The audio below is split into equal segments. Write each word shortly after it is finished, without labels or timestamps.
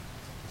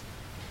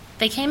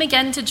They came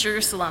again to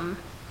Jerusalem.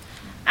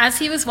 As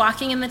he was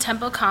walking in the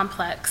temple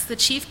complex, the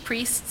chief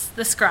priests,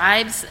 the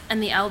scribes,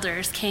 and the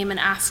elders came and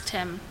asked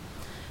him,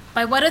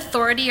 "By what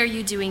authority are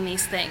you doing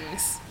these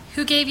things?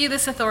 Who gave you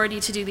this authority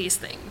to do these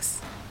things?"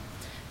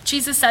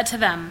 Jesus said to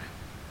them,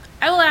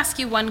 "I will ask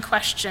you one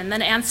question,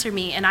 then answer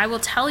me, and I will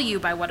tell you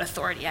by what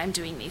authority I'm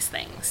doing these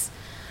things.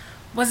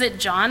 Was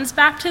John's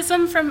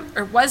baptism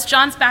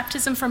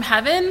from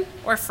heaven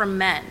or from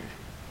men?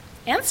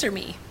 Answer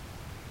me."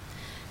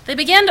 They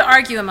began to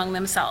argue among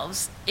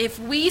themselves. "If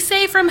we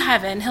say from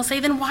heaven," he'll say,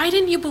 "then why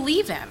didn't you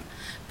believe him?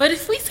 But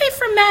if we say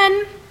from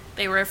men,"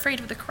 they were afraid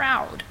of the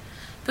crowd,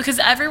 because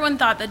everyone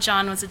thought that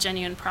John was a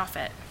genuine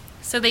prophet.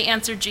 So they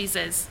answered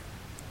Jesus,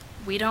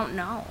 "We don't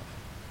know."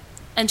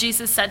 And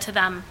Jesus said to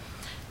them,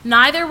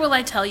 "Neither will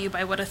I tell you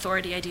by what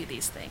authority I do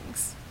these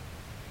things."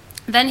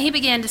 Then he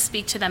began to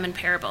speak to them in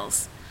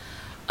parables.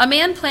 "A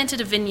man planted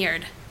a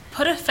vineyard,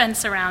 put a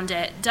fence around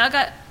it, dug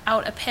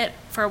out a pit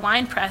for a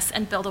winepress,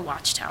 and built a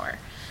watchtower.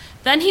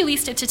 Then he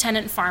leased it to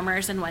tenant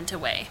farmers and went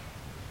away.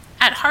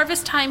 At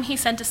harvest time, he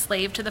sent a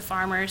slave to the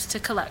farmers to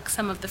collect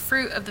some of the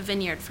fruit of the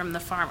vineyard from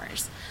the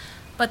farmers.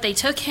 But they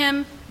took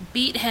him,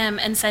 beat him,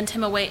 and sent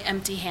him away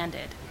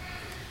empty-handed.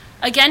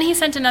 Again, he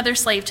sent another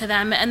slave to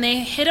them, and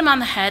they hit him on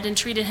the head and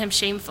treated him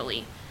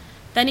shamefully.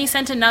 Then he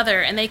sent another,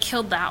 and they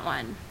killed that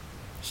one.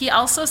 He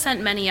also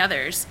sent many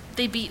others.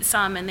 They beat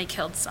some, and they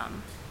killed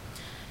some.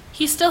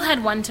 He still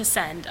had one to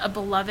send, a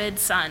beloved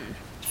son.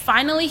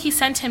 Finally, he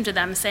sent him to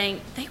them, saying,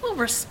 'They will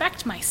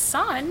respect my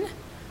son.'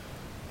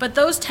 But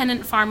those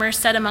tenant farmers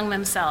said among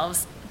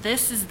themselves,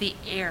 'This is the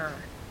heir.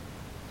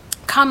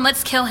 Come,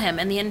 let's kill him,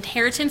 and the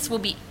inheritance will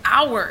be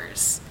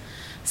ours.'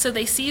 So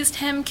they seized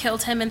him,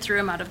 killed him, and threw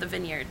him out of the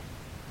vineyard.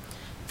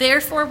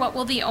 Therefore, what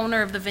will the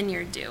owner of the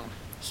vineyard do?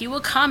 He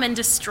will come and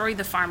destroy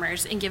the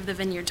farmers and give the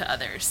vineyard to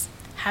others.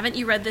 Haven't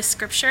you read this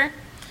scripture?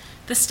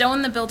 The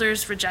stone the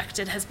builders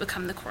rejected has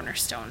become the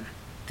cornerstone.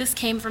 This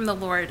came from the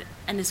Lord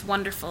and is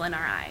wonderful in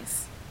our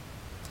eyes."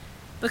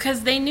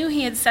 Because they knew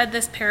he had said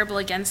this parable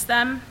against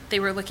them, they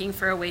were looking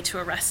for a way to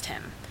arrest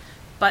him.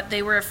 But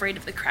they were afraid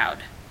of the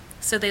crowd.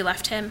 So they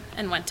left him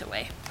and went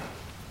away.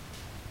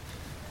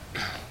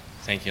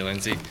 Thank you,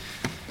 Lindsay.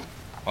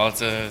 Well,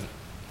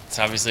 it's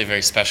obviously a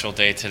very special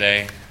day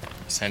today,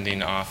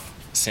 sending off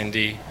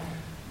Cindy.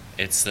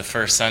 It's the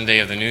first Sunday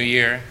of the new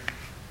year.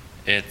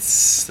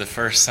 It's the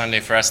first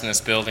Sunday for us in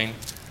this building.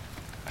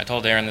 I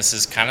told Aaron this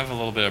is kind of a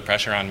little bit of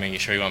pressure on me. You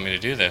sure you want me to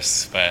do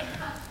this? But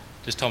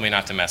just told me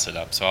not to mess it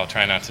up, so I'll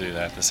try not to do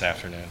that this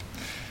afternoon.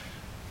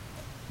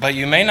 But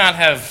you may not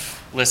have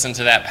listened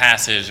to that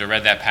passage or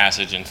read that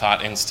passage and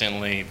thought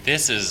instantly,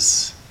 this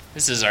is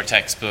our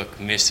textbook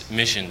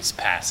missions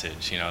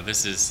passage. You know,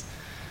 this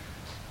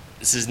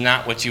is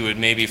not what you would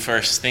maybe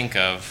first think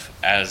of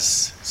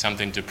as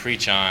something to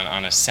preach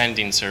on a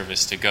sending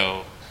service to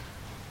go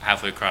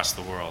halfway across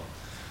the world.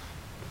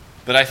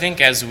 But I think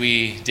as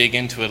we dig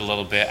into it a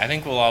little bit, I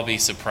think we'll all be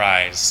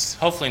surprised,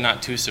 hopefully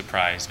not too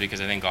surprised,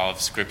 because I think all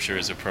of Scripture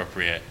is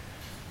appropriate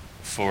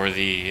for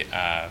the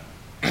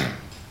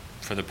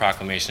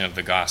proclamation of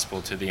the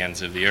gospel to the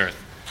ends of the earth.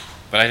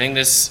 But I think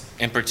this,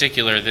 in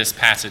particular, this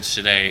passage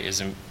today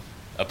is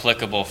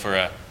applicable for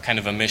a kind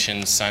of a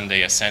mission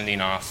Sunday, a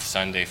sending off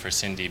Sunday for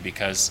Cindy,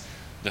 because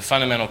the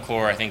fundamental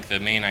core, I think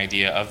the main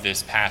idea of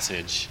this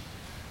passage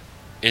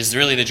is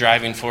really the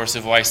driving force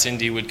of why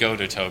Cindy would go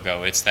to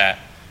Togo. It's that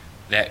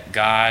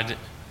God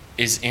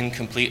is in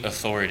complete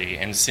authority,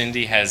 and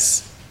Cindy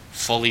has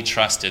fully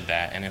trusted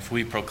that. And if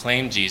we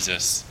proclaim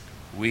Jesus,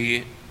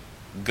 we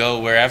go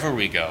wherever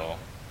we go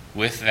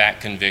with that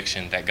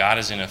conviction that God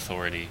is in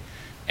authority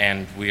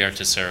and we are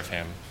to serve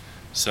him.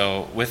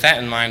 So with that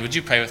in mind, would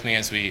you pray with me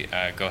as we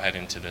go ahead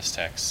into this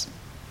text?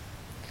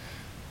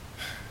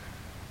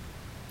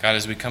 God,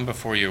 as we come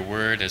before your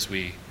word, as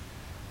we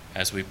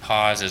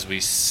pause, as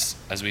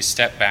we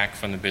step back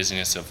from the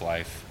busyness of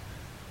life,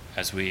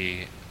 as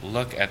we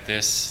look at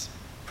this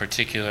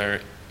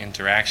particular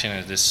interaction,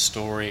 at this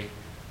story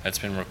that's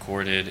been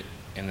recorded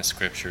in the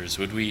scriptures,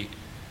 would we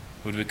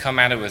come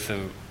at it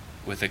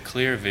with a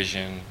clear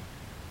vision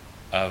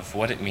of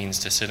what it means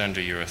to sit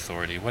under your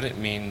authority, what it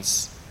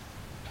means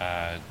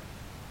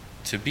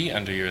to be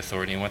under your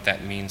authority, and what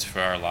that means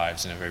for our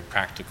lives in a very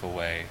practical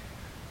way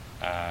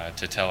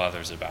to tell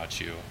others about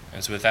you.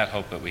 And so with that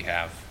hope that we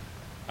have,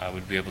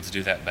 we'd be able to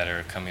do that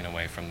better coming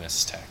away from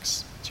this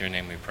text. It's your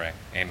name we pray.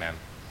 Amen.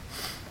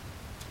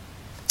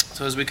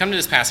 So as we come to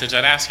this passage,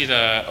 I'd ask you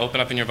to open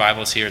up in your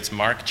Bibles here. It's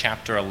Mark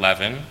chapter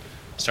 11,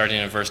 starting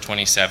in verse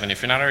 27.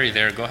 If you're not already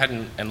there, go ahead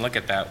and look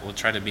at that. We'll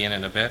try to be in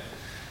it a bit.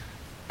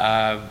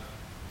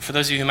 For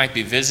those of you who might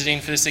be visiting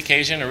for this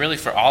occasion, or really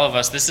for all of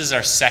us, this is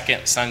our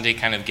second Sunday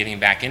kind of getting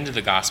back into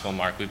the Gospel of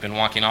Mark. We've been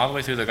walking all the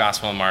way through the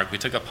Gospel of Mark. We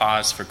took a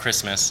pause for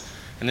Christmas,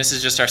 and this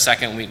is just our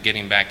second week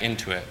getting back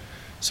into it.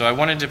 So I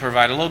wanted to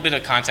provide a little bit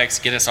of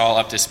context, get us all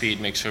up to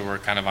speed, make sure we're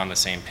kind of on the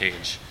same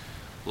page.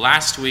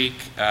 Last week,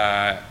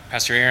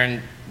 Pastor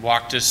Aaron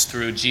walked us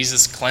through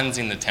Jesus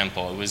cleansing the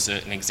temple. It was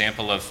an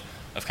example of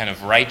kind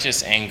of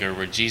righteous anger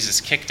where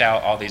Jesus kicked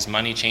out all these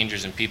money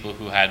changers and people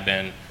who had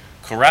been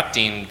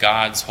corrupting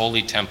God's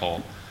holy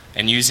temple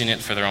and using it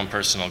for their own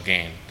personal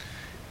gain.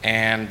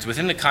 And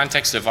within the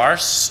context of our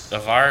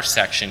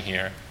section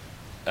here,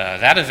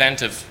 that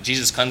event of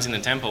Jesus cleansing the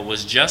temple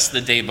was just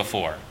the day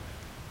before.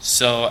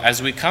 So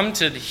as we come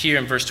to here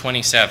in verse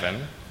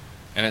 27,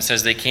 and it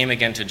says they came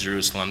again to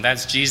Jerusalem,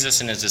 that's Jesus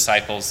and his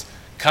disciples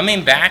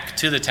coming back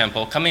to the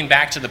temple, coming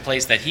back to the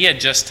place that he had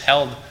just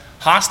held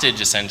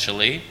hostage,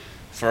 essentially,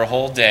 for a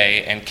whole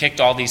day and kicked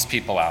all these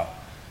people out.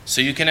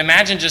 So you can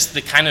imagine just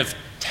the kind of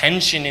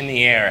tension in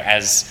the air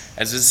as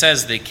it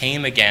says they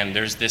came again.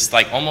 There's this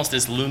like almost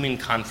this looming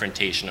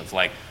confrontation of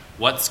like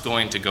what's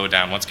going to go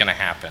down, what's going to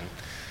happen.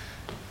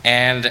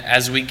 And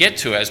as we get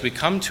to it, as we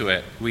come to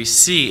it, we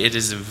see it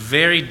is a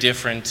very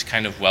different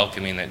kind of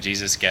welcoming that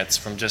Jesus gets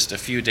from just a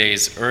few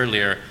days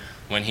earlier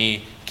when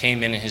he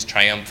came in his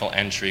triumphal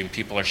entry and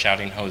people are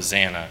shouting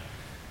Hosanna.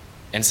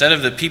 Instead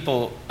of the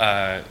people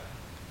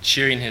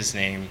cheering his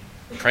name,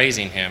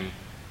 praising him,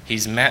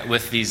 he's met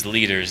with these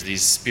leaders,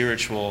 these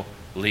spiritual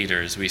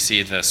leaders. We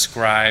see the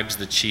scribes,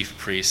 the chief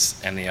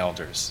priests, and the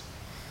elders.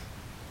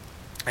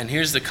 And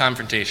here's the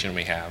confrontation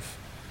we have.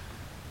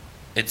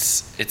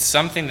 It's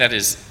something that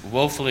is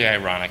woefully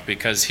ironic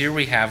because here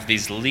we have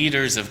these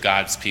leaders of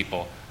God's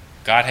people.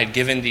 God had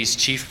given these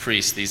chief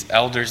priests, these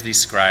elders, these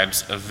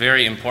scribes, a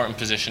very important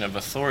position of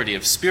authority,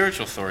 of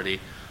spiritual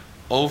authority,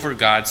 over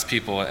God's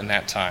people in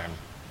that time.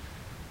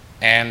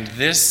 And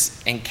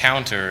this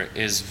encounter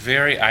is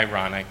very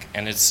ironic,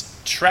 and it's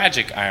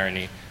tragic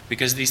irony,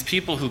 because these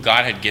people who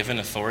God had given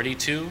authority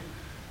to,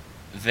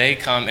 they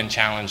come and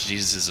challenge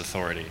Jesus'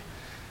 authority.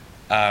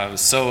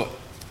 So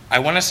I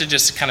want us to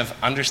just kind of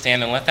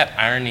understand and let that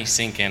irony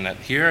sink in, that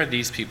here are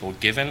these people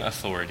given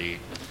authority,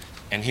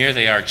 and here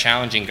they are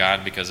challenging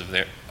God because of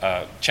their,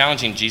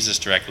 challenging Jesus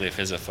directly of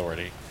his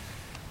authority.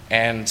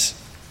 And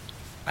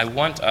I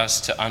want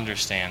us to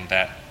understand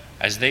that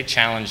as they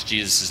challenge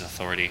Jesus'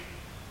 authority,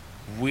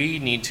 we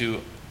need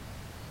to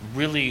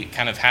really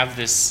kind of have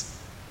this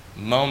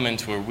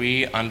moment where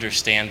we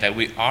understand that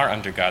we are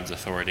under God's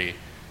authority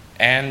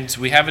and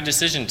we have a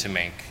decision to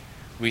make.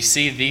 We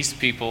see these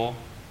people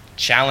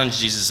challenge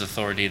Jesus'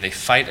 authority, they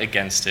fight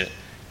against it,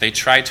 they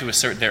try to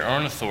assert their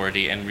own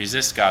authority and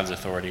resist God's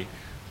authority.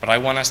 But I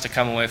want us to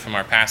come away from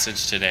our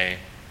passage today,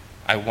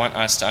 I want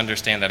us to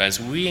understand that as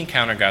we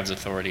encounter God's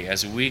authority,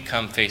 as we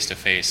come face to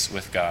face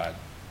with God,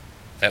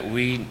 that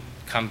we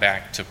come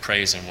back to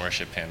praise and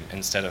worship him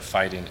instead of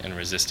fighting and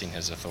resisting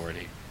his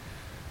authority.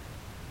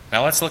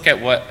 Now let's look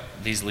at what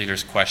these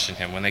leaders question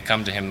him when they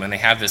come to him, when they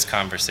have this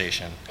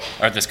conversation,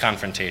 or this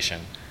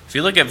confrontation. If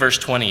you look at verse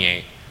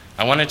 28,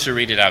 I wanted to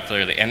read it out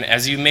clearly. And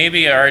as you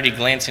maybe are already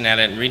glancing at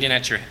it and reading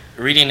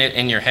it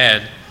in your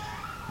head,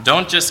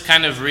 don't just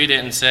kind of read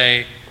it and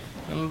say,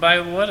 by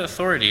what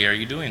authority are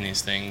you doing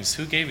these things?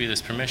 Who gave you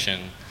this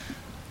permission?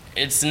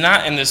 It's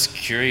not in this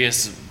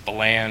curious,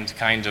 bland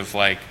kind of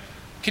like,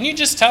 can you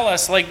just tell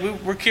us, like,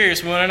 we're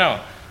curious, we want to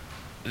know.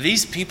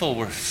 These people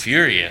were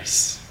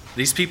furious.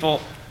 These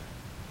people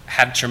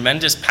had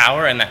tremendous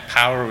power, and that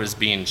power was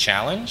being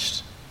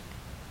challenged.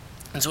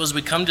 And so as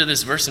we come to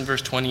this verse in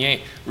verse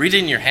 28, read it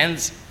in your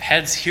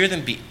heads, hear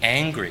them be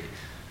angry.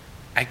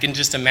 I can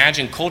just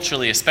imagine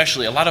culturally,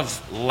 especially, a lot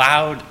of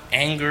loud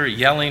anger,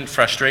 yelling,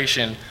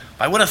 frustration.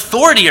 By what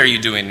authority are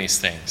you doing these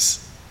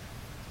things?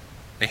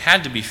 They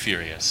had to be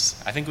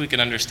furious. I think we can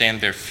understand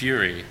their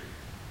fury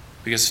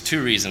because of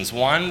two reasons.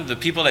 One, the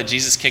people that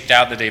Jesus kicked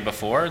out the day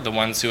before, the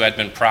ones who had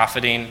been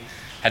profiting,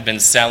 had been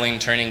selling,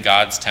 turning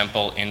God's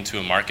temple into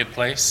a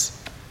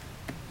marketplace,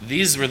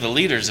 these were the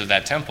leaders of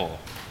that temple.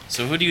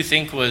 So who do you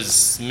think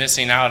was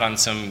missing out on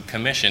some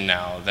commission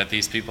now that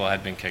these people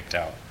had been kicked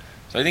out?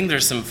 So I think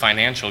there's some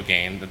financial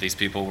gain that these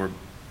people were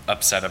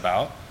upset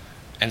about.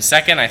 And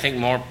second, I think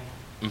more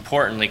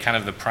importantly, kind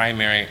of the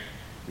primary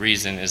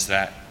reason is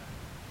that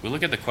we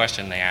look at the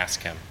question they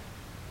ask him.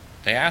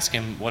 They ask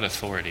him what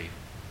authority.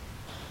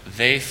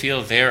 They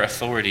feel their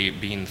authority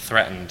being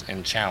threatened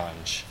and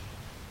challenged.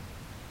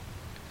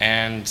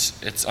 And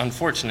it's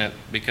unfortunate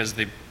because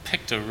they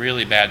picked a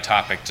really bad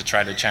topic to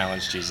try to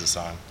challenge Jesus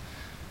on.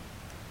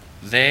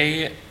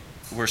 They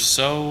were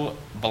so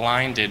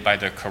blinded by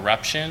their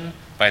corruption,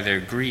 by their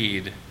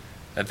greed,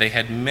 that they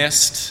had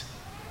missed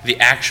the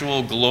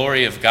actual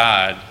glory of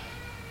God,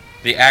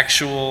 the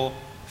actual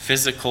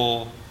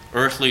physical,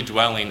 earthly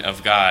dwelling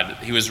of God.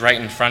 He was right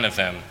in front of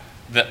them.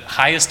 The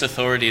highest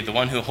authority, the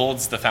one who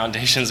holds the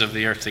foundations of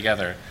the earth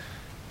together.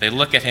 They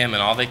look at him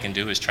and all they can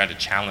do is try to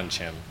challenge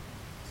him.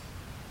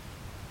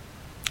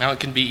 Now, it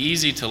can be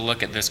easy to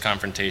look at this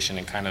confrontation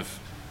and kind of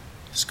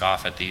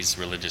scoff at these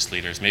religious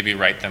leaders, maybe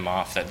write them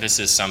off that this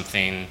is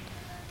something,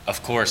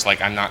 of course,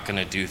 like I'm not going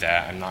to do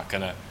that. I'm not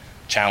going to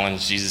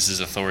challenge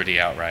Jesus' authority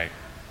outright.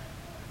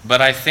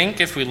 But I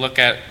think if we look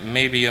at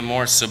maybe a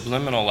more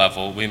subliminal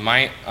level, we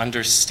might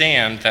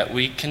understand that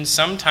we can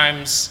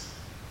sometimes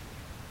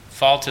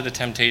fall to the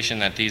temptation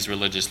that these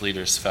religious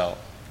leaders fell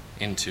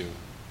into.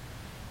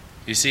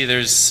 You see,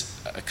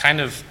 there's a kind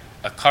of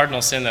a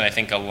cardinal sin that I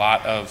think a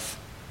lot of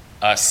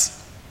us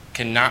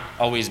cannot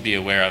always be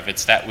aware of.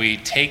 It's that we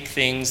take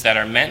things that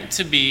are meant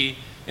to be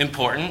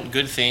important,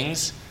 good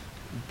things,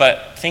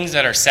 but things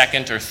that are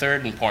second or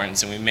third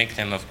importance, and we make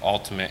them of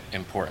ultimate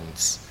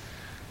importance.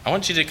 I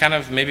want you to kind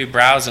of maybe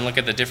browse and look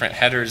at the different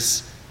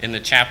headers in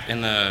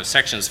the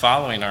sections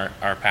following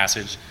our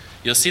passage.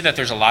 You'll see that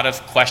there's a lot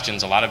of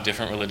questions, a lot of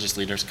different religious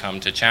leaders come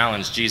to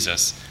challenge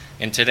Jesus.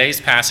 In today's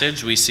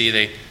passage, we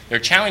see they're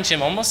challenging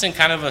him almost in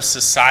kind of a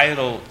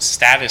societal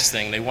status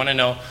thing. They want to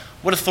know,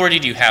 what authority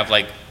do you have?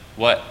 Like,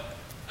 what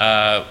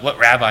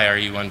rabbi are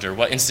you under?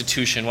 What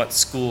institution? What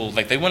school?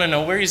 Like, they want to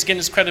know where he's getting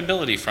his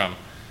credibility from.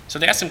 So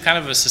they ask him kind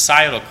of a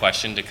societal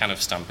question to kind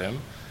of stump him.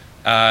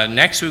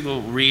 Next, we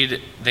will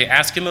read, they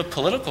ask him a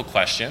political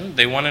question.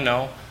 They want to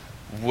know,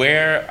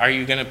 where are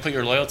you going to put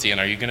your loyalty in?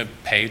 Are you going to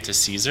pay to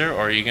Caesar,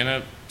 or are you going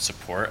to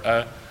support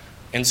an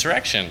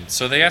insurrection?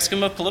 So they ask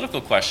him a political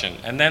question.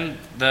 And then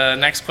the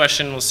next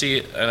question we'll see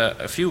in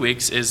a few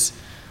weeks is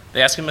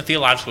they ask him a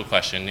theological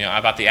question,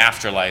 about the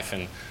afterlife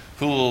and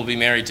who will be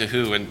married to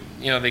who. And,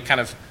 they kind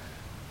of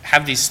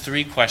have these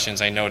three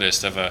questions I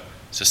noticed of a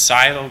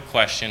societal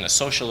question, a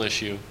social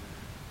issue,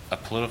 a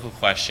political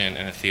question,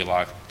 and a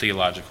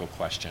theological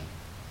question.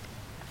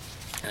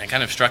 And it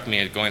kind of struck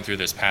me going through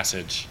this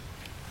passage.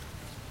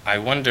 I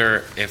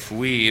wonder if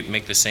we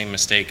make the same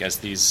mistake as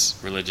these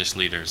religious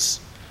leaders.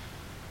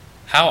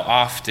 How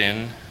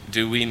often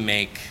do we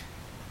make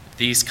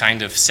these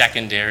kind of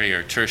secondary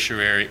or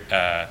tertiary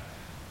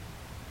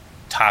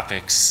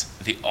topics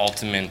the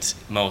ultimate,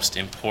 most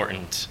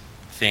important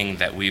thing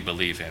that we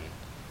believe in?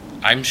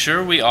 I'm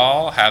sure we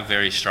all have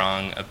very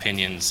strong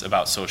opinions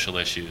about social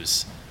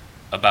issues,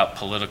 about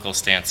political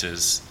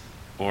stances,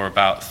 or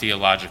about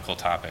theological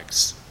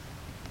topics.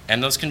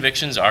 And those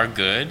convictions are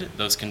good,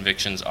 those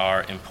convictions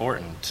are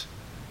important.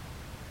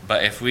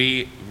 But if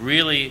we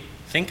really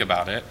think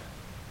about it,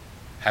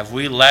 have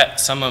we let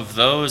some of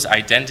those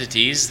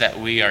identities that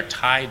we are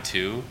tied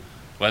to,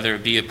 whether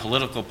it be a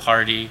political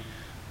party,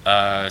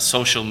 a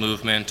social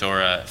movement, or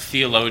a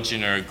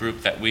theologian or a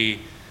group that we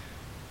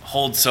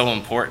hold so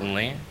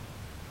importantly,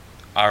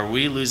 are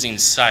we losing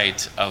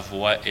sight of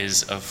what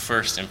is of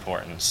first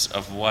importance,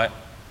 of what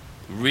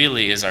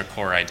really is our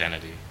core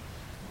identity?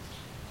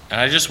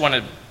 And I just want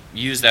to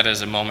use that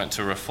as a moment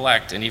to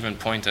reflect and even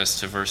point us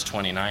to verse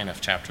 29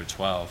 of chapter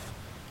 12,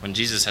 when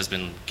Jesus has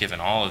been given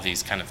all of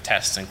these kind of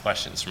tests and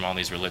questions from all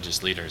these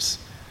religious leaders.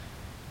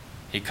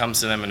 He comes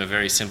to them in a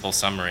very simple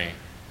summary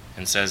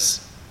and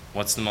says,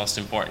 what's the most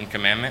important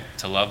commandment?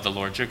 To love the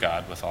Lord your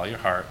God with all your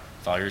heart,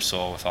 with all your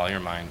soul, with all your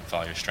mind, with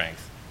all your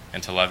strength,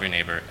 and to love your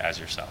neighbor as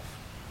yourself.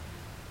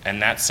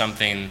 And that's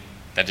something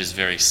that is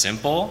very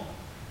simple,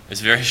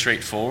 is very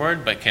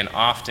straightforward, but can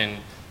often,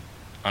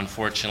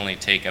 unfortunately,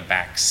 take a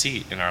back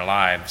seat in our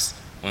lives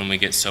when we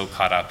get so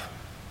caught up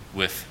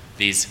with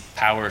these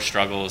power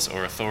struggles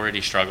or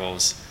authority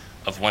struggles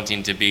of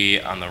wanting to be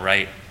on the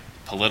right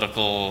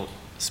political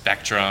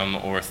spectrum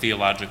or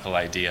theological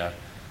idea.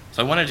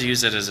 So I wanted to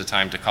use it as a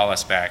time to call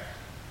us back,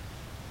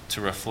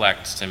 to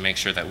reflect, to make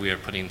sure that we are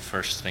putting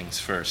first things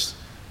first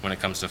when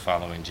it comes to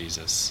following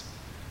Jesus.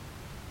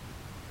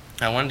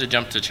 I wanted to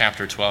jump to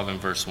chapter 12 and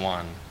verse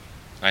 1.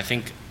 I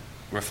think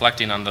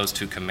reflecting on those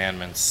two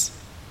commandments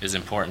is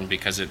important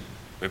because it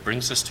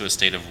brings us to a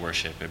state of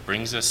worship. It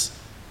brings us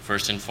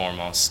first and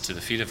foremost to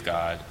the feet of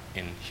God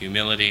in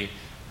humility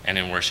and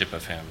in worship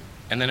of him.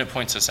 And then it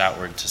points us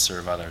outward to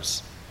serve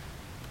others.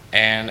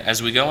 And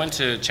as we go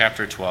into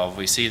chapter 12,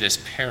 we see this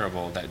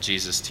parable that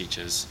Jesus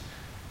teaches.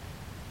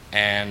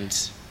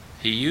 And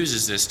he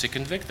uses this to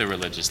convict the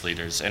religious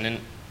leaders. And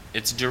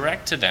it's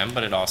direct to them,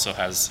 but it also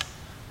has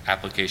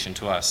application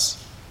to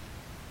us.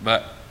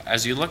 But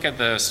as you look at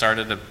the start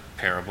of the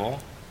parable,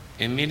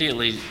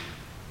 immediately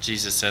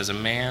Jesus says, a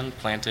man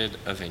planted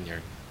a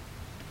vineyard.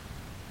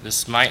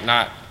 This might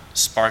not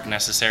spark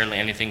necessarily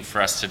anything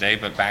for us today,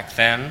 but back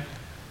then,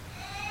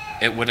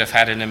 it would have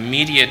had an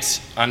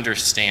immediate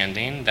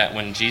understanding that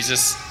when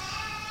Jesus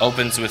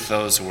opens with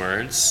those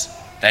words,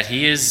 that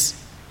he's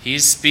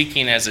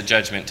speaking as a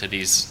judgment to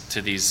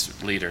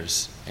these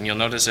leaders. And you'll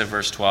notice at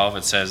verse 12,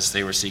 it says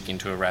they were seeking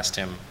to arrest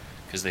him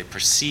because they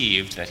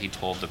perceived that he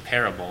told the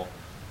parable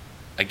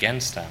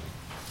against them.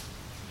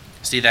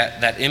 See,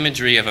 that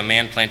imagery of a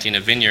man planting a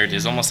vineyard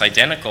is almost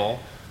identical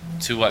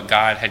to what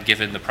God had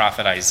given the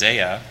prophet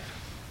Isaiah.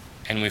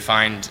 And we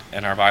find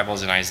in our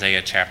Bibles in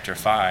Isaiah chapter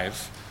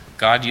 5,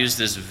 God used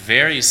this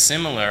very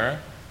similar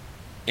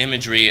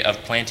imagery of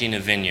planting a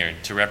vineyard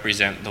to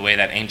represent the way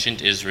that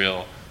ancient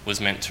Israel was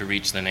meant to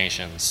reach the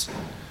nations.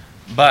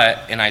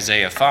 But in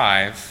Isaiah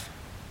 5,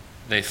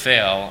 they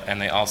fail,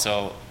 and they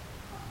also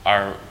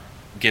are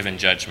given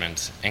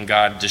judgment. And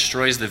God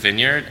destroys the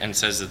vineyard and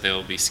says that they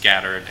will be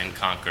scattered and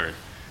conquered.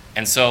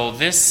 And so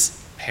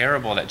this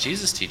parable that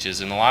Jesus teaches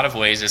in a lot of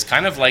ways is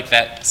kind of like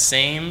that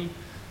same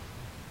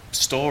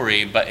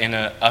story, but in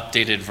an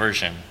updated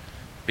version.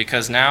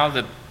 Because now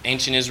the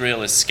ancient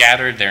Israel is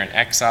scattered, they're in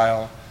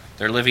exile,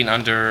 they're living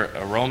under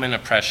a Roman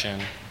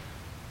oppression.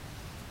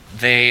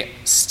 They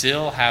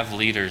still have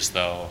leaders,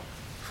 though,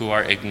 who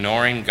are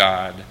ignoring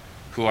God,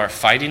 who are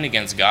fighting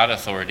against God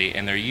authority,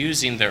 and they're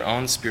using their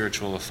own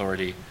spiritual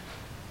authority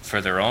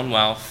for their own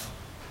wealth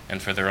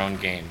and for their own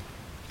gain.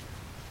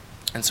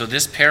 And so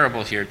this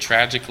parable here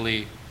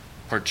tragically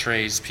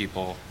portrays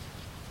people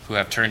who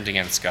have turned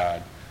against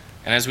God.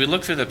 And as we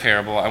look through the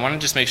parable, I want to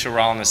just make sure we're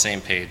all on the same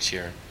page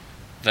here.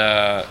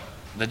 The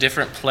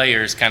different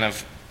players' kind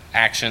of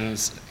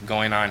actions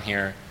going on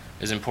here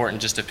is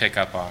important just to pick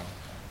up on.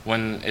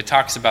 When it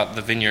talks about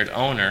the vineyard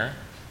owner,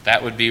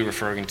 that would be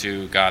referring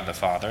to God the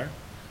Father.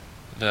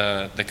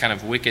 The kind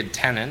of wicked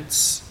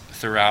tenants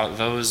throughout,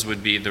 those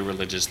would be the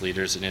religious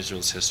leaders in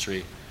Israel's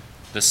history.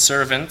 The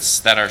servants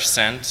that are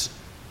sent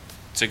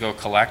to go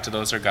collect,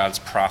 those are God's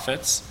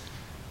prophets.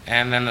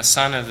 And then the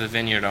son of the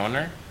vineyard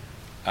owner,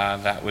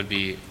 that would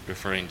be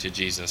referring to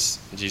Jesus.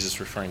 Jesus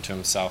referring to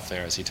himself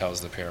there as he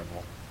tells the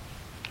parable.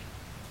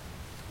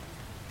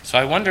 So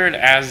I wondered,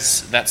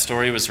 as that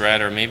story was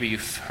read, or maybe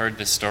you've heard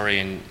this story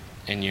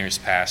in years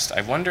past,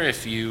 I wonder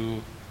if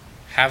you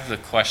have the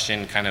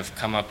question kind of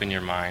come up in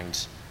your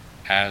mind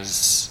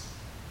as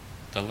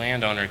the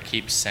landowner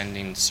keeps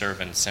sending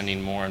servants,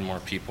 sending more and more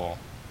people.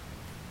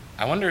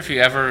 I wonder if you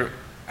ever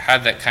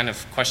had that kind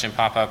of question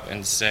pop up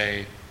and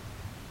say,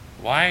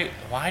 why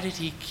did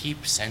he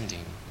keep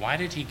sending? Why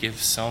did he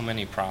give so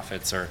many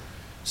prophets or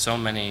so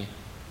many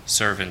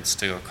servants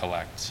to go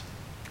collect?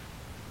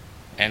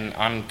 And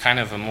on kind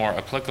of a more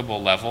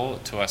applicable level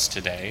to us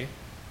today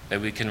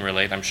that we can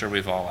relate, I'm sure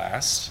we've all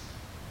asked,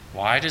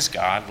 why does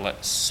God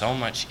let so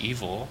much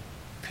evil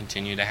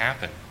continue to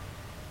happen?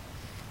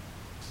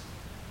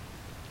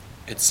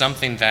 It's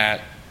something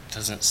that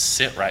doesn't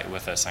sit right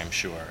with us, I'm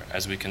sure,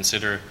 as we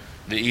consider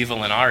the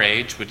evil in our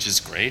age, which is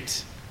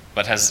great,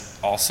 but has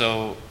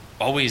also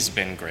always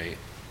been great.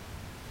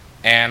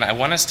 And I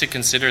want us to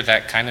consider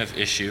that kind of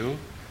issue.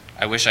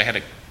 I wish I had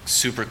a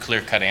super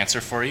clear-cut answer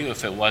for you.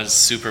 If it was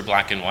super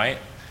black and white,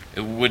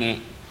 it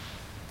wouldn't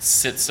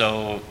sit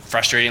so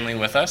frustratingly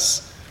with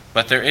us.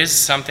 But there is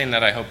something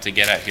that I hope to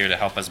get at here to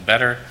help us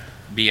better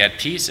be at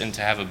peace and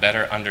to have a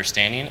better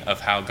understanding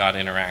of how God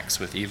interacts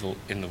with evil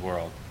in the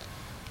world.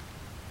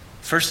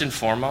 First and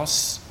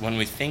foremost, when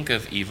we think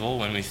of evil,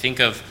 when we think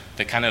of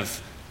the kind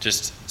of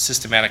just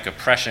systematic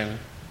oppression,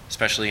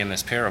 especially in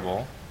this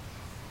parable,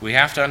 we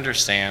have to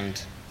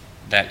understand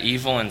that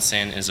evil and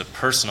sin is a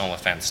personal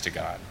offense to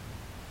God.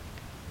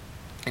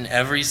 In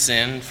every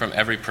sin from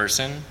every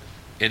person,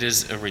 it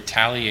is a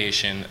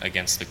retaliation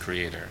against the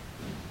Creator.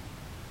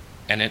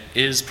 And it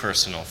is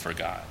personal for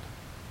God.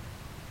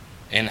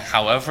 And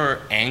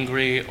however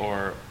angry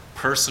or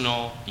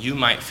personal you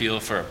might feel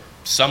for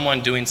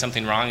someone doing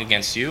something wrong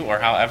against you, or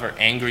however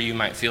angry you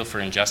might feel for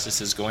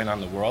injustices going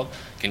on in the world,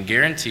 I can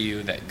guarantee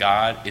you that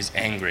God is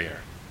angrier.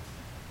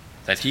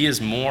 That he is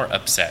more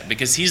upset,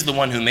 because he's the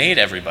one who made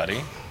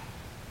everybody,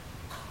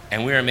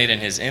 and we are made in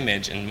his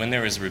image, and when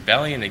there is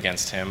rebellion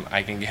against him,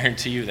 I can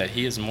guarantee you that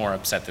he is more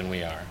upset than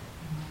we are.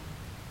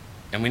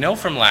 And we know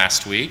from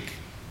last week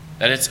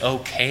that it's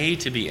okay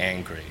to be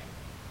angry.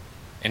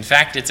 In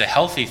fact, it's a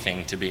healthy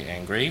thing to be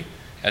angry.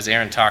 As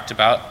Aaron talked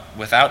about,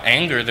 without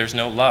anger, there's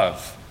no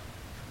love.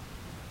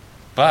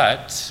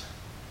 But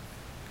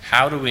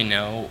how do we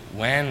know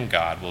when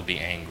God will be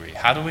angry?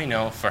 How do we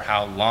know for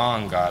how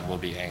long God will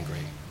be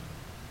angry?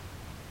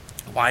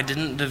 Why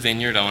didn't the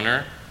vineyard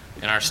owner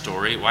in our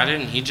story, why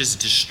didn't he just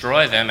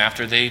destroy them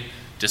after they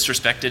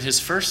disrespected his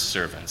first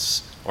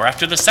servants? Or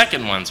after the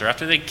second ones? Or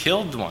after they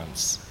killed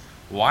ones?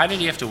 Why did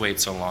he have to wait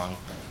so long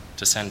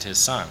to send his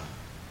son?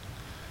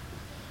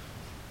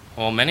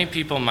 Well, many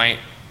people might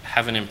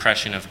have an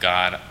impression of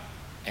God,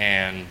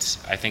 and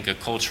I think a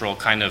cultural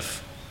kind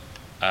of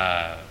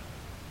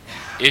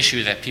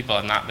issue that people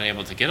have not been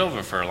able to get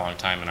over for a long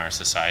time in our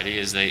society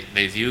is they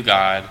view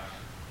God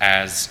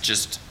as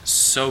just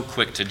so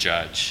quick to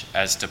judge,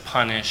 as to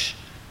punish,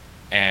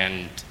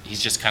 and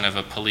he's just kind of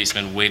a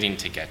policeman waiting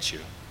to get you.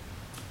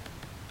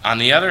 On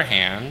the other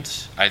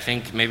hand, I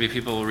think maybe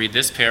people will read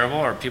this parable,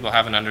 or people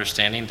have an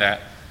understanding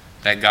that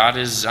God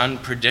is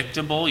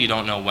unpredictable. You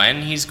don't know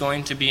when he's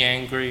going to be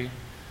angry.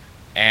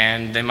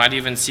 And they might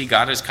even see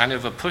God as kind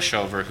of a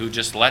pushover who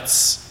just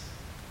lets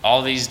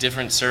all these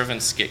different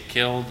servants get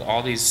killed,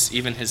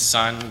 even his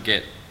son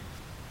get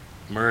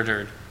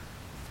murdered.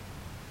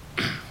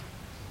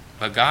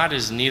 But God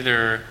is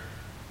neither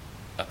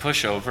a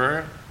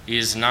pushover, he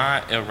is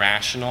not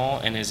irrational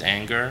in his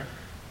anger,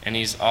 and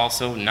he's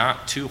also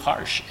not too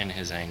harsh in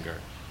his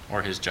anger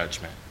or his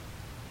judgment.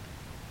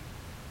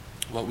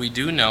 What we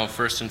do know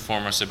first and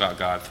foremost about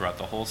God throughout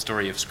the whole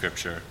story of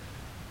Scripture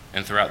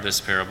and throughout this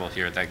parable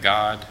here, that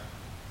God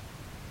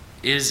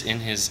is in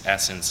his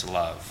essence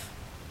love.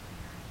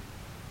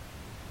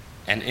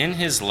 And in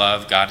his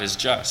love, God is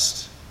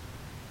just.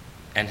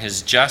 And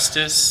his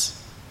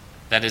justice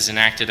that is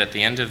enacted at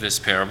the end of this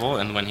parable,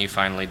 and when he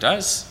finally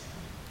does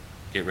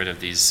get rid of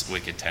these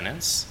wicked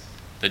tenants,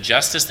 the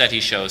justice that he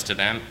shows to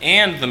them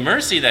and the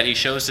mercy that he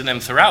shows to them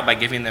throughout by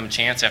giving them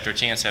chance after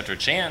chance after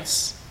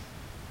chance,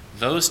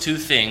 those two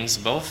things,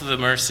 both the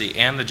mercy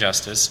and the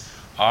justice,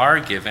 are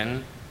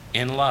given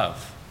in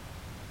love.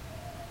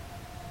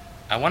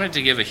 I wanted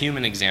to give a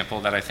human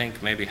example that I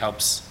think maybe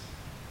helps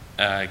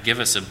give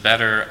us a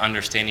better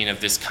understanding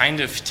of this kind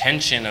of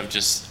tension of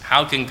just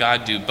how can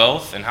God do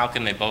both and how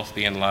can they both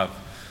be in love.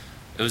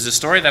 It was a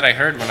story that I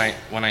heard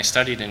when I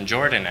studied in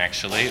Jordan,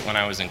 actually, when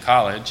I was in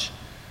college.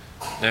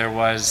 There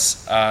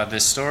was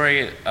this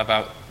story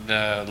about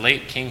the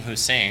late King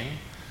Hussein,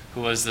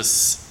 who was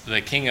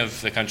the king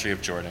of the country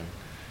of Jordan.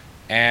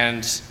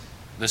 And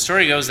the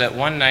story goes that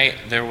one night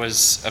there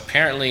was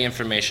apparently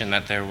information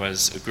that there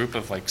was a group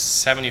of like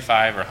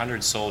 75 or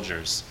 100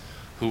 soldiers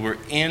who were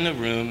in a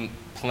room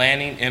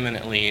planning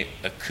imminently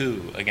a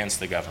coup against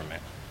the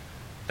government,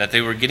 that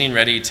they were getting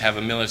ready to have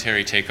a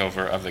military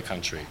takeover of the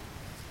country.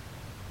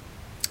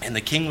 And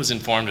the king was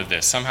informed of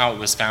this. Somehow it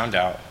was found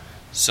out.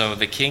 So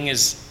the king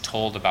is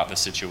told about the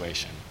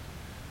situation.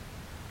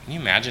 Can you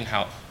imagine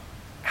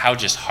how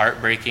just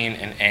heartbreaking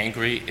and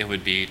angry it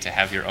would be to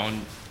have your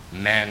own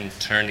men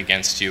turned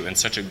against you in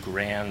such a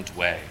grand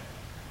way?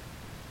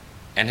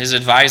 And his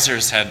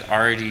advisors had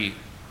already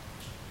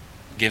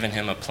given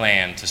him a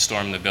plan to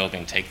storm the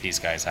building, take these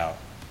guys out.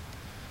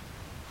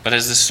 But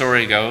as the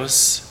story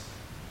goes,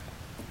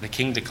 the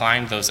king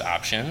declined those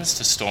options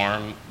to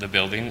storm the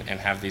building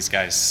and have these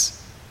guys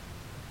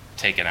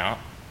taken out.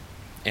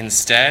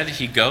 Instead,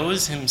 he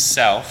goes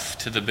himself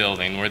to the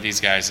building where these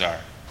guys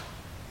are.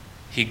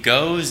 He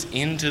goes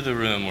into the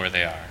room where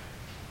they are.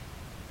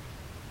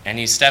 And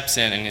he steps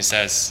in and he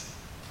says,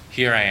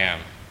 "Here I am."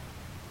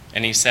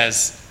 And he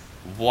says,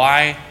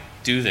 "Why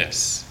do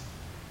this?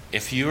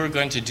 If you are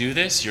going to do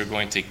this, you're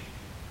going to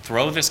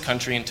throw this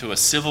country into a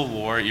civil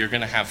war. You're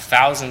going to have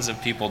thousands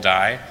of people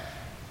die.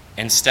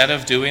 Instead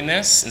of doing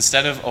this,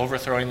 instead of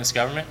overthrowing this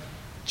government,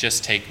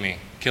 just take me.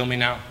 Kill me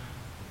now."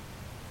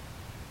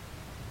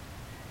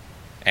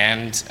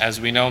 And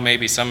as we know,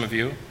 maybe some of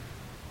you,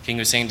 King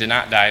Hussein did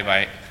not die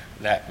by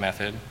that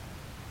method.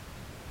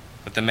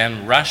 But the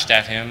men rushed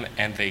at him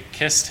and they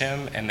kissed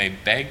him and they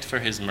begged for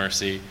his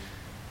mercy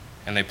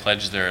and they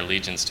pledged their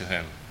allegiance to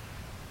him.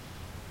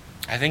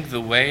 I think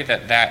the way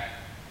that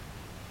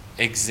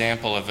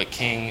example of a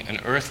king,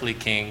 an earthly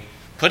king,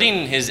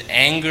 putting his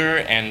anger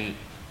and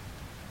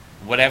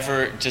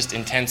whatever just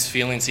intense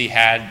feelings he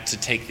had to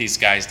take these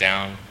guys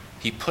down,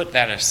 he put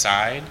that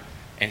aside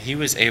and he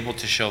was able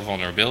to show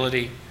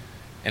vulnerability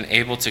and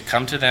able to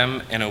come to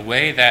them in a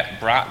way that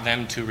brought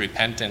them to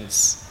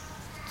repentance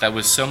that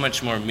was so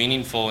much more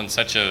meaningful in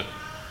such a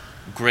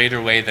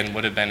greater way than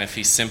would have been if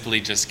he simply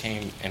just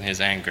came in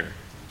his anger.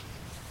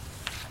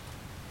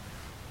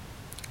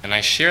 And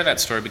I share that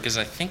story because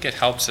I think it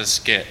helps us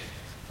get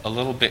a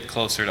little bit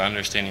closer to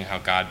understanding how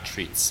God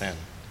treats sin.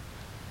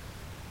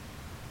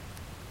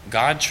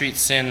 God treats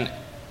sin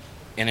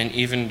in an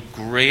even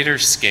greater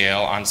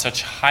scale, on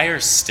such higher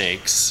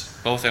stakes,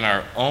 both in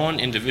our own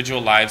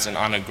individual lives and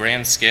on a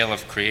grand scale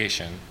of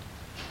creation.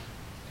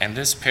 And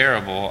this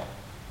parable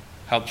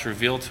helps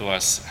reveal to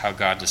us how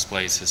God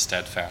displays his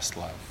steadfast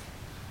love.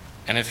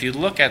 And if you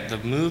look at the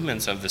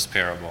movements of this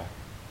parable,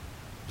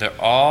 they're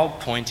all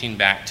pointing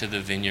back to the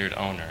vineyard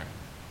owner.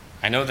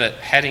 I know that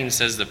heading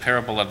says the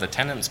parable of the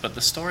tenants, but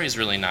the story is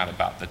really not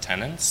about the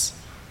tenants.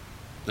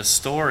 The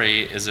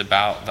story is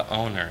about the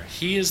owner.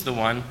 He is the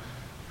one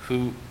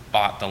who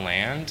bought the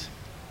land,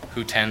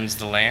 who tends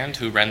the land,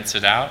 who rents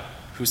it out,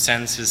 who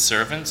sends his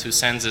servants, who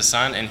sends his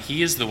son, and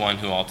he is the one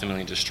who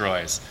ultimately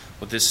destroys.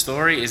 What this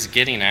story is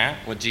getting at,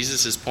 what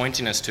Jesus is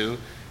pointing us to,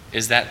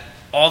 is that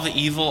all the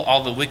evil,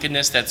 all the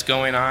wickedness that's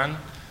going on,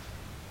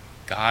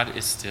 God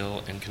is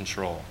still in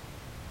control.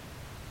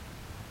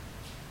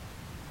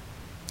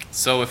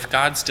 So if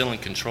God's still in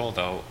control,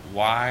 though,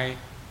 why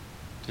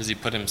does he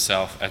put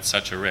himself at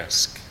such a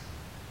risk?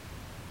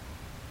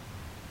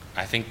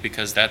 I think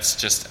because that's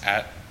just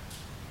at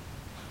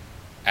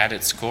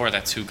its core,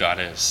 that's who God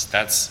is.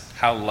 That's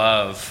how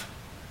love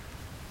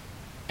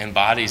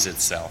embodies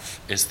itself,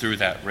 is through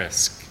that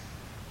risk.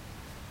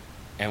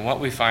 And what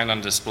we find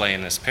on display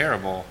in this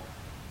parable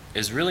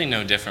is really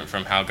no different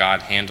from how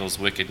God handles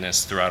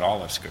wickedness throughout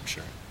all of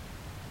Scripture.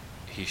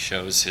 He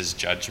shows his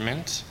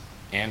judgment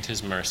and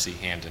his mercy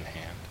hand in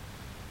hand.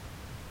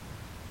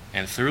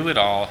 And through it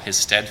all, his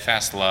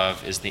steadfast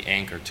love is the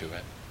anchor to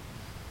it,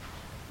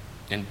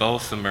 in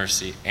both the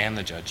mercy and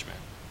the judgment.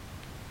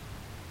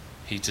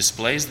 He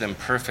displays them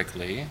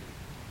perfectly,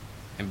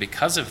 and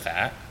because of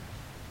that,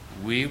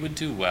 we would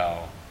do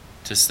well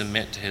to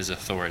submit to his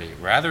authority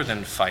rather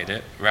than fight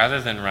it,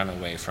 rather than run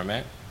away from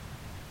it.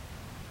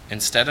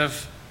 Instead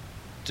of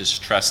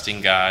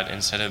distrusting God,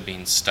 instead of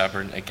being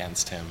stubborn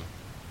against him,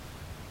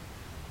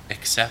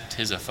 accept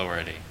his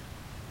authority.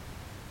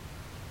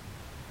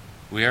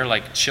 We are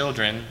like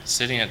children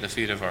sitting at the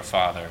feet of our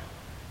Father.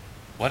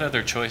 What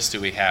other choice do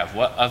we have?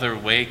 What other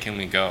way can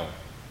we go?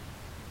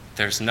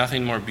 There's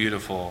nothing more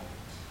beautiful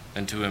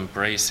than to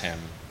embrace him.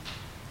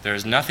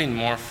 There's nothing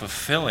more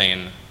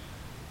fulfilling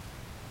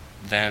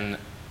than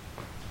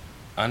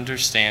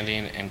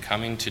understanding and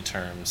coming to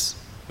terms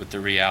with the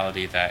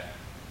reality that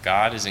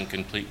God is in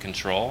complete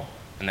control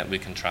and that we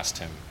can trust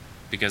him.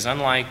 Because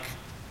unlike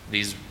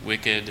these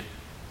wicked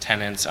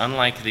tenants,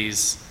 unlike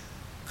these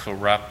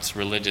corrupt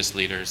religious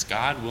leaders,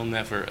 God will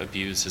never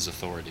abuse his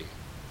authority.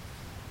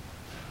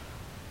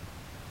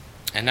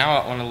 And now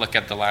I want to look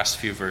at the last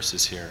few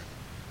verses here,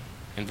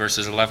 in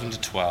verses 11 to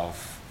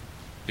 12,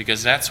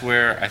 because that's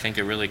where I think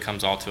it really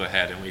comes all to a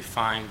head, and we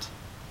find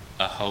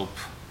a hope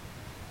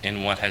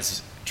in what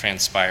has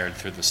transpired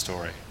through the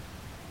story.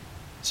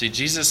 See,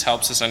 Jesus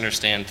helps us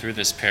understand through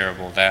this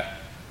parable that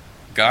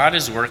God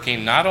is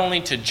working not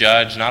only to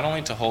judge, not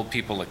only to hold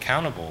people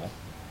accountable.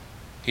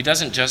 He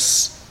doesn't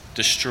just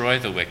destroy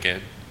the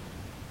wicked,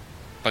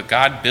 but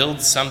God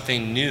builds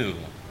something new.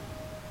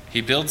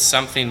 He builds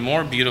something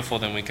more beautiful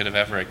than we could have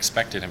ever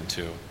expected him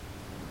to.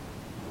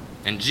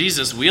 And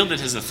Jesus wielded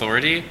his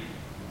authority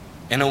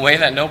in a way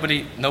that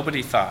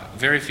nobody thought.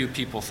 Very few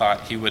people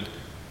thought he would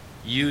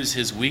use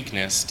his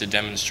weakness to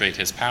demonstrate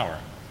his power.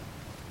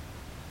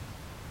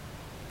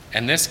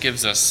 And this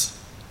gives us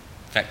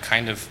that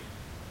kind of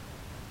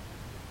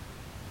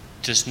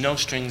just no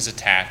strings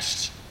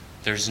attached.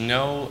 There's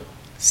no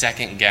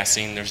second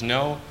guessing. There's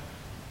no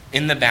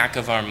in the back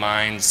of our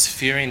minds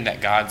fearing that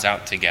God's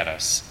out to get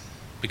us.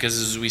 Because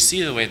as we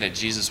see the way that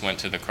Jesus went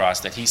to the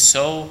cross, that he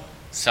so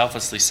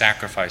selflessly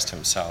sacrificed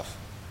himself,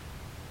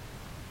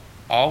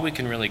 all we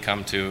can really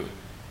come to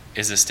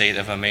is a state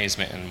of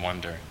amazement and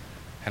wonder.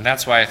 And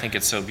that's why I think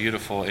it's so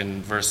beautiful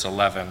in verse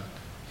 11.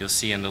 You'll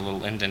see in the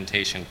little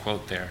indentation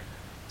quote there.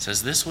 It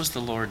says, "This was the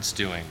Lord's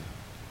doing,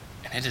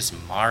 and it is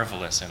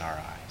marvelous in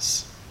our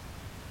eyes."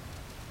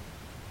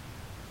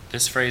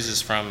 This phrase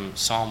is from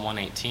Psalm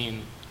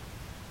 118.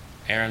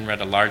 Aaron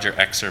read a larger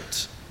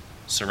excerpt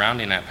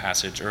surrounding that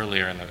passage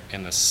earlier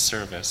in the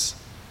service.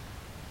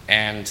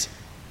 And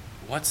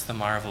what's the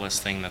marvelous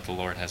thing that the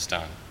Lord has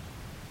done?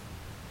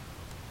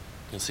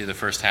 You'll see the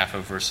first half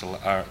of verse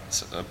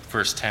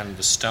 10.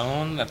 "The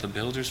stone that the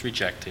builders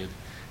rejected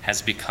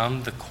has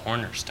become the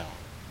cornerstone."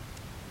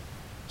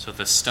 So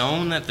the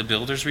stone that the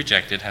builders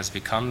rejected has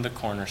become the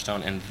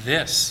cornerstone, and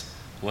this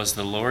was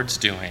the Lord's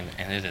doing,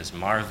 and it is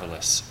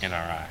marvelous in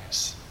our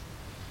eyes.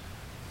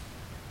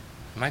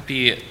 It might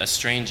be a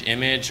strange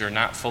image or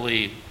not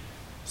fully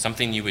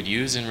something you would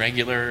use in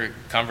regular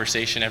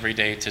conversation every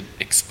day to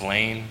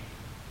explain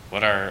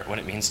what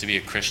it means to be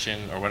a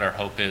Christian or what our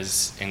hope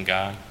is in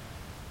God.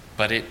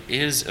 But it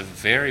is a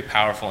very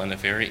powerful and a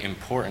very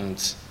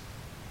important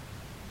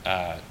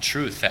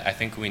truth that I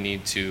think we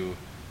need to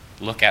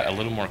look at a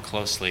little more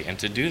closely. And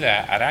to do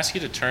that, I'd ask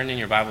you to turn in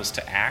your Bibles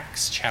to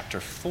Acts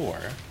chapter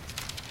 4.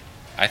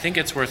 I think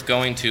it's worth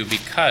going to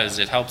because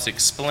it helps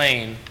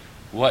explain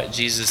what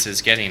Jesus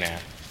is getting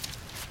at.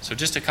 So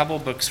just a couple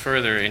books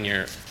further in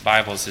your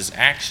Bibles is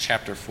Acts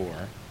chapter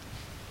 4.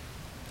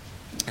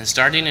 And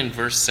starting in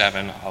verse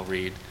 7, I'll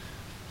read.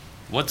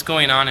 What's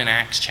going on in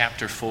Acts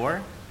chapter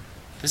 4?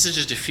 This is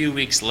just a few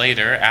weeks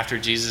later after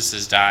Jesus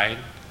has died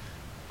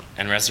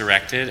and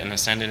resurrected and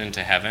ascended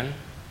into heaven.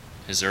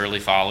 His early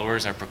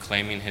followers are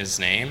proclaiming his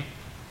name.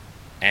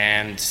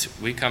 And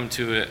we come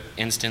to an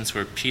instance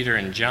where Peter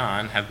and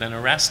John have been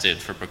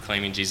arrested for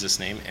proclaiming Jesus'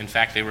 name. In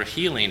fact, they were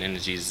healing in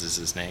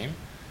Jesus' name.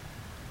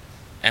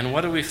 And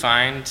what do we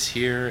find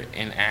here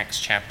in Acts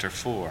chapter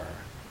 4?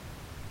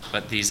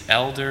 But these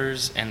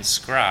elders and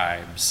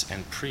scribes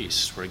and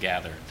priests were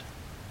gathered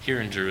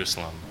here in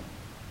Jerusalem.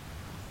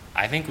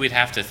 I think we'd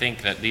have to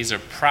think that these are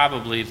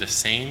probably the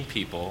same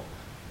people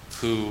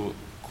who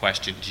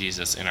questioned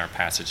Jesus in our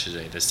passage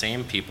today, the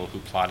same people who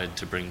plotted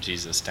to bring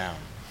Jesus down.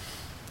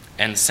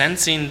 And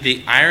sensing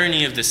the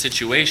irony of the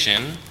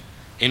situation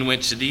in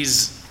which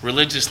these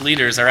religious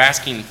leaders are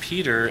asking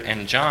Peter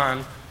and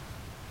John,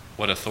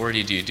 what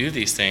authority do you do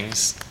these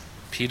things?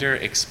 Peter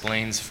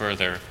explains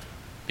further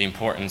the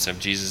importance of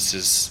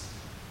Jesus'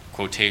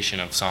 quotation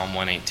of Psalm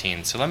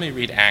 118. So let me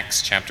read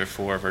Acts chapter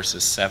 4,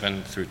 verses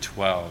 7 through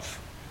 12.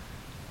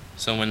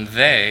 So when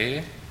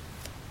they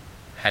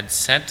had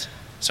set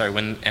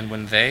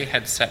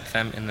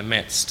them in the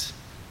midst,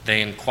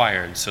 they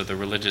inquired, so the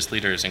religious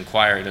leaders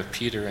inquired of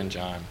Peter and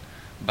John,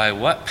 "By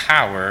what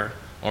power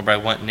or by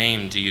what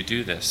name do you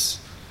do this?"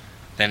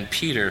 Then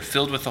Peter,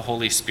 filled with the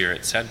Holy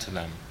Spirit, said to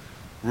them,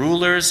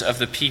 "Rulers of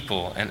the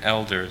people and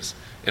elders,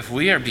 if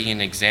we are being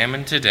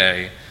examined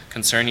today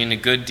concerning a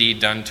good deed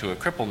done to a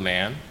crippled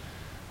man,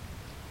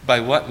 by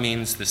what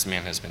means this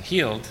man has been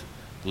healed,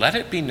 let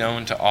it be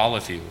known to all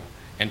of you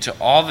and to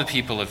all the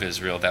people of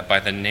Israel that by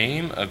the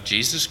name of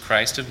Jesus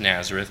Christ of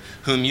Nazareth,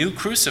 whom you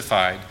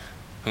crucified,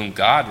 whom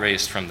God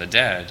raised from the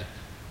dead,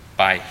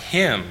 by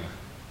him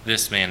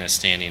this man is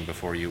standing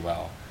before you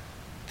well.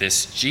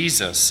 This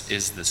Jesus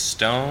is the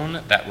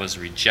stone that was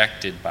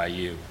rejected by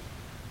you,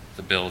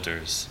 the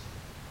builders,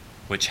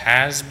 which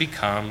has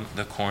become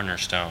the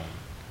cornerstone."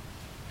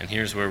 And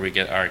here's where we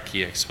get our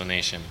key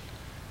explanation.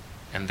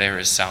 "And there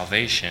is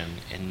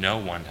salvation in no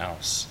one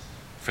else,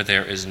 for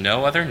there is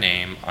no other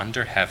name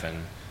under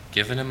heaven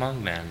given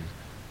among men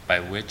by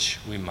which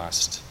we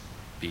must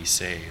be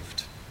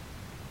saved."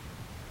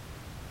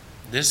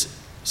 This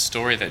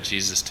story that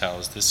Jesus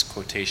tells, this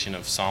quotation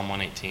of Psalm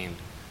 118,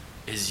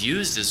 is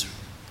used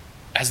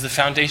as the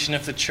foundation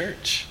of the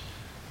church.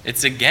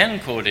 It's again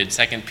quoted.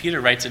 2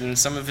 Peter writes it in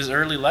some of his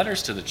early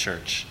letters to the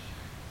church.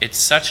 It's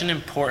such an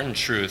important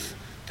truth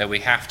that we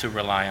have to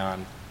rely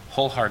on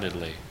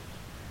wholeheartedly.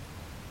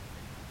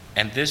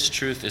 And this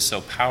truth is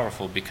so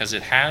powerful because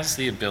it has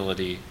the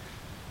ability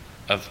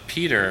of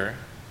Peter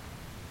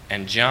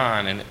and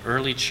John and the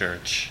early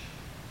church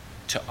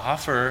to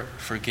offer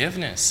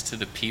forgiveness to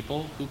the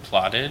people who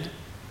plotted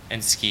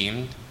and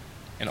schemed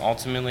and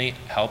ultimately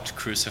helped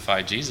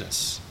crucify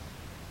Jesus.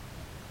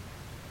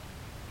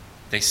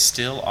 They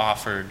still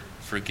offered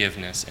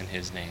forgiveness in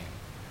his name.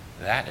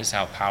 That is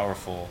how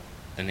powerful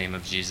the name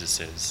of Jesus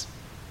is.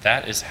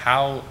 That is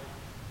how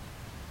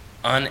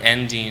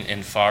unending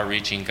and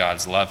far-reaching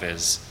God's love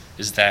is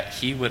that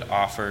he would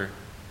offer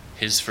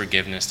his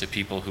forgiveness to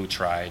people who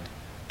tried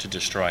to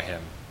destroy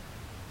him.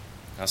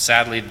 Now,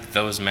 sadly,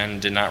 those men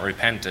did not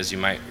repent, as you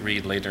might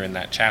read later in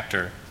that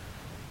chapter.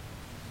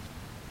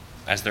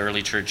 As the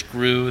early church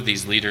grew,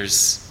 these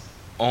leaders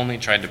only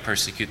tried to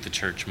persecute the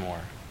church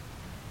more.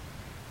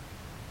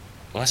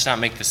 Let's not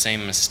make the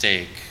same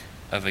mistake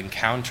of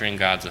encountering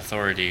God's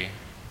authority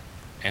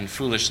and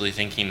foolishly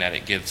thinking that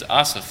it gives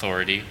us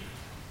authority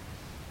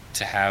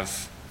to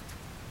have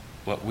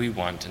what we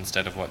want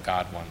instead of what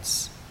God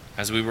wants.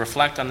 As we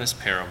reflect on this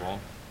parable,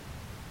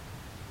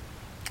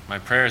 my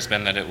prayer has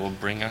been that it will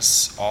bring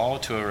us all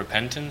to a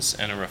repentance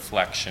and a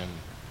reflection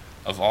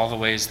of all the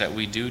ways that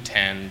we do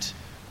tend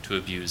to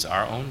abuse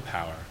our own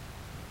power,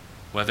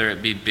 whether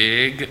it be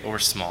big or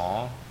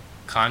small,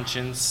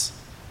 consciously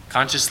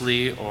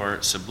or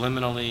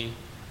subliminally.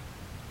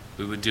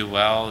 We would do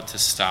well to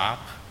stop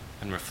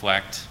and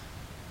reflect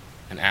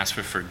and ask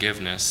for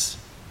forgiveness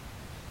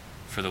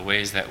for the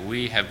ways that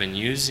we have been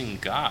using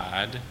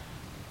God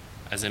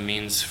as a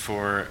means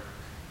for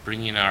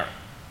bringing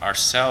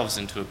ourselves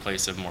into a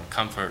place of more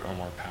comfort or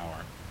more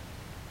power.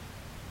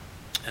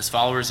 As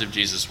followers of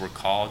Jesus, we're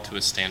called to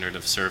a standard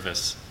of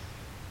service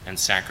and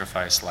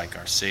sacrifice like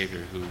our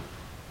Savior, who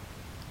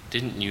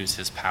didn't use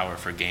his power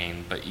for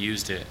gain, but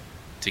used it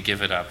to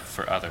give it up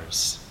for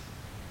others.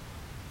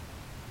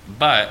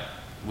 But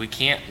we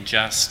can't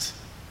just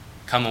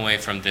come away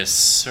from this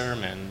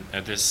sermon,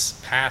 or this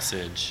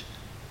passage,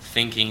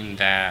 thinking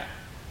that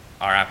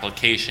our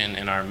application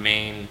and our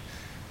main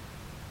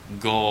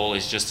goal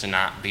is just to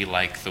not be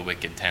like the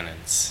wicked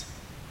tenants.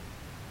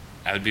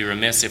 I would be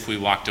remiss if we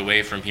walked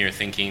away from here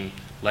thinking,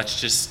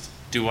 let's just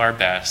do our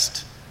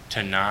best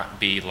to not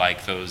be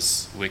like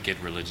those wicked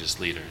religious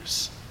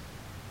leaders.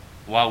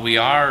 While we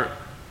are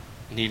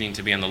needing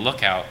to be on the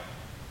lookout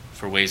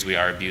for ways we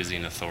are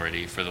abusing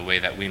authority, for the way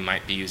that we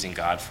might be using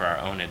God for our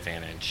own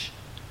advantage,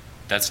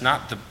 that's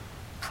not the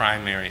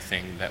primary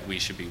thing that we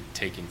should be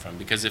taking from.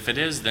 Because if it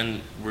is,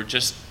 then we're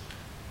just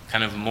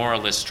kind of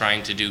moralists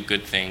trying to do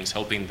good things,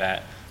 hoping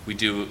that we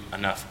do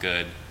enough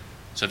good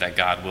so that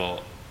God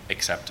will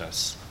accept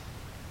us.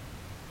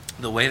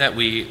 The way that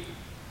we,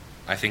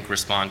 I think,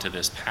 respond to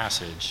this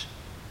passage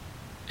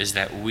is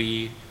that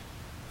we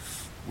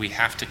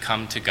have to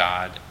come to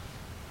God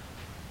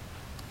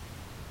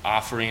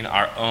offering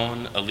our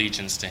own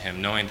allegiance to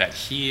him, knowing that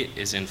he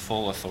is in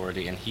full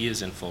authority and he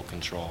is in full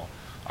control.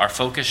 Our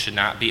focus should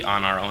not be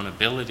on our own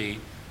ability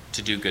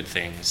to do good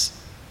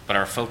things, but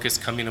our focus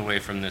coming away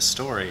from this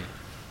story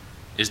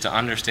is to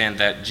understand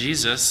that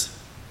Jesus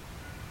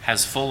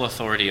has full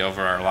authority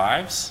over our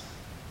lives,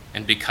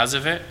 and because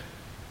of it,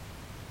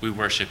 we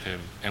worship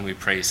him and we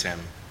praise him.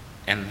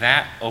 And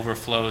that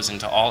overflows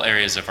into all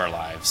areas of our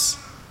lives.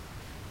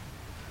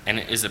 And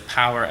it is the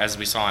power, as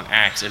we saw in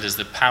Acts, it is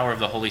the power of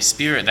the Holy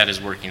Spirit that is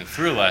working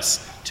through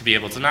us to be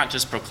able to not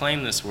just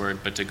proclaim this word,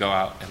 but to go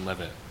out and live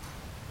it.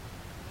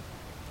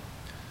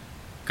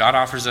 God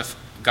offers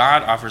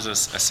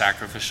us a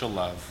sacrificial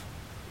love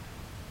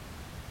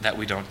that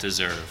we don't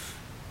deserve.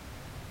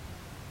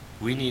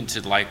 We need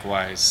to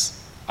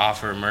likewise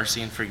offer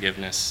mercy and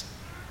forgiveness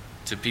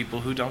to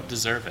people who don't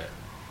deserve it.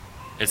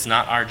 It's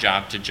not our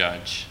job to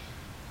judge.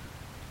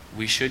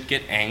 We should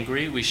get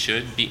angry. We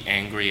should be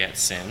angry at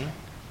sin.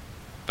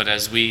 But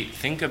as we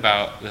think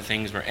about the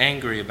things we're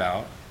angry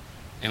about,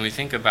 and we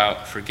think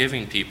about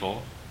forgiving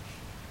people,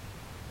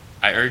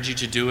 I urge you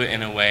to do it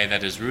in a way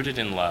that is rooted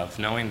in love,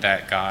 knowing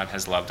that God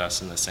has loved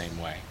us in the same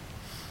way.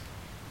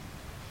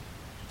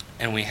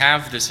 And we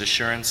have this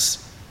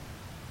assurance,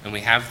 and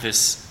we have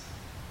this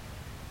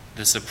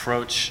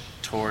approach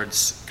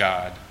towards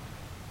God,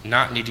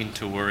 not needing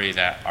to worry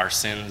that our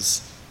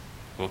sins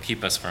will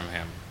keep us from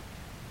him.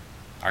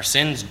 Our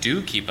sins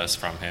do keep us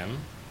from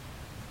him,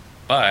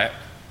 but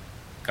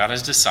God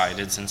has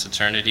decided since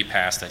eternity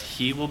past that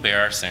he will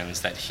bear our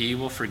sins, that he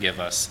will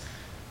forgive us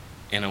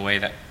in a way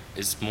that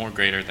is more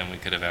greater than we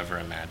could have ever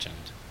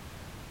imagined.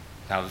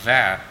 Now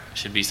that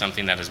should be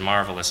something that is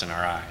marvelous in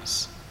our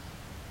eyes.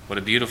 What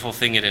a beautiful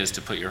thing it is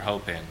to put your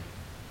hope in.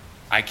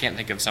 I can't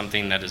think of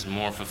something that is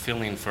more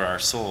fulfilling for our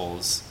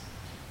souls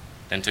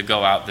than to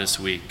go out this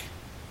week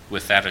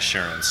with that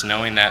assurance,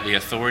 knowing that the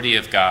authority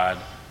of God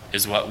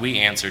is what we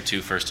answer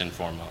to first and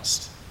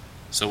foremost.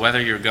 So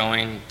whether you're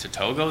going to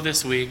Togo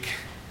this week,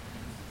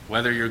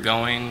 whether you're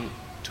going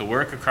to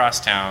work across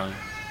town,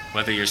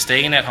 whether you're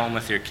staying at home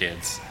with your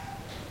kids,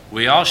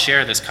 we all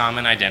share this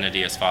common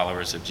identity as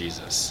followers of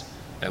Jesus,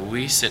 that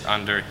we sit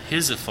under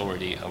his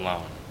authority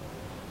alone.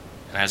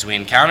 And as we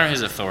encounter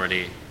his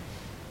authority,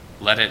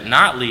 let it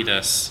not lead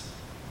us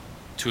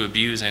to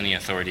abuse any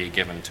authority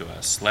given to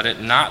us. Let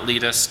it not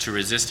lead us to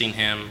resisting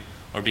him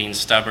or being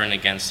stubborn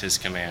against his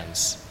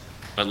commands,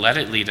 but let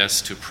it lead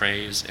us to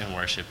praise and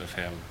worship of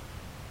him,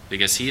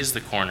 because he is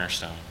the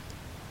cornerstone.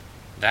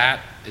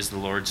 That is the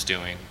Lord's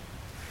doing,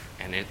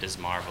 and it is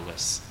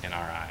marvelous in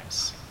our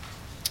eyes.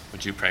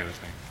 Would you pray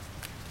with me?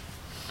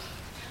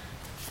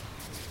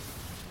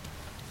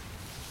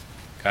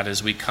 God,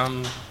 as we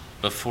come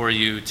before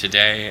you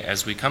today,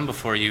 as we come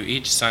before you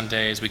each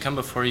Sunday, as we come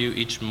before you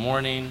each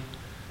morning,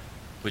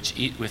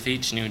 with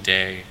each new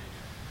day,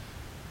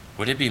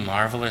 would it be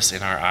marvelous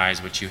in our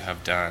eyes what you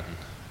have done?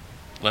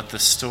 Let the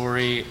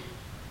story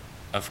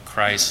of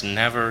Christ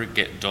never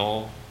get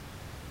dull.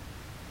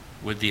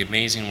 Would the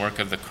amazing work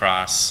of the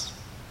cross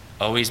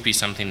always be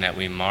something that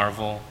we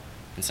marvel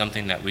and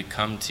something that we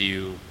come to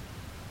you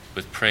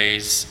with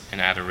praise and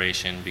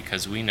adoration,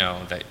 because we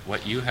know that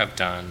what you have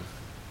done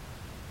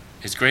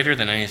is greater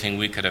than anything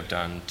we could have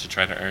done to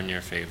try to earn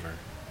your favor.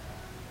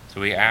 So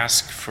we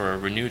ask for a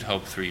renewed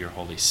hope through your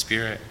Holy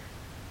Spirit,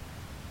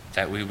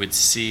 that we would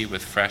see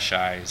with fresh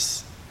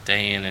eyes,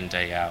 day in and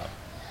day out,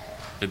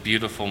 the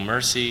beautiful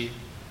mercy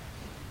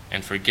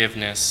and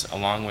forgiveness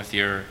along with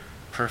your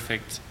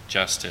perfect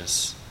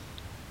justice,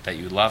 that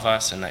you love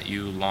us and that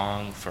you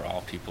long for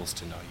all peoples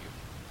to know you.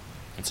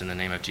 It's in the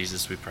name of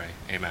Jesus we pray.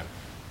 Amen.